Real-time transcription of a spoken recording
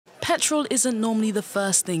Petrol isn't normally the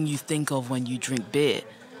first thing you think of when you drink beer,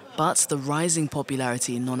 but the rising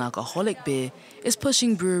popularity in non-alcoholic beer is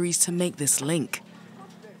pushing breweries to make this link.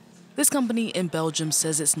 This company in Belgium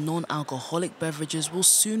says its non-alcoholic beverages will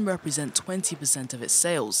soon represent 20% of its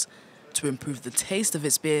sales. To improve the taste of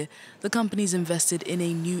its beer, the company's invested in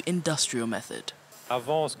a new industrial method.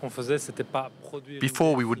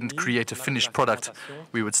 Before, we wouldn't create a finished product.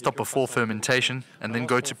 We would stop before fermentation and then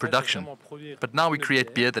go to production. But now we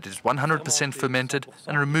create beer that is 100% fermented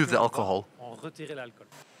and remove the alcohol.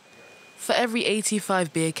 For every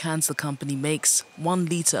 85 beer cans the company makes, 1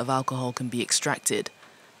 litre of alcohol can be extracted.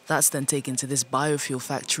 That's then taken to this biofuel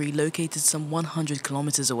factory located some 100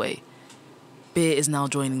 kilometers away. Beer is now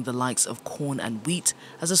joining the likes of corn and wheat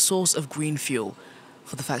as a source of green fuel.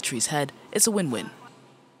 For the factory's head, it's a win-win.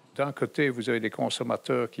 On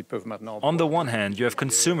the one hand, you have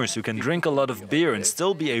consumers who can drink a lot of beer and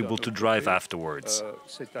still be able to drive afterwards.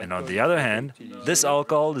 And on the other hand, this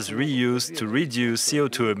alcohol is reused to reduce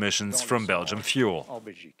CO2 emissions from Belgian fuel.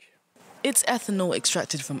 It's ethanol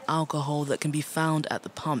extracted from alcohol that can be found at the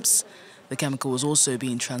pumps. The chemical is also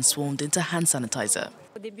being transformed into hand sanitizer.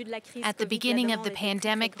 At the beginning of the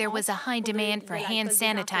pandemic, there was a high demand for hand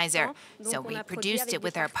sanitizer, so we produced it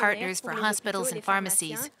with our partners for hospitals and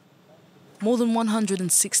pharmacies. More than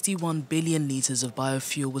 161 billion litres of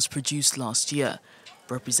biofuel was produced last year,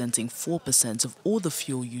 representing 4% of all the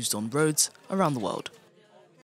fuel used on roads around the world.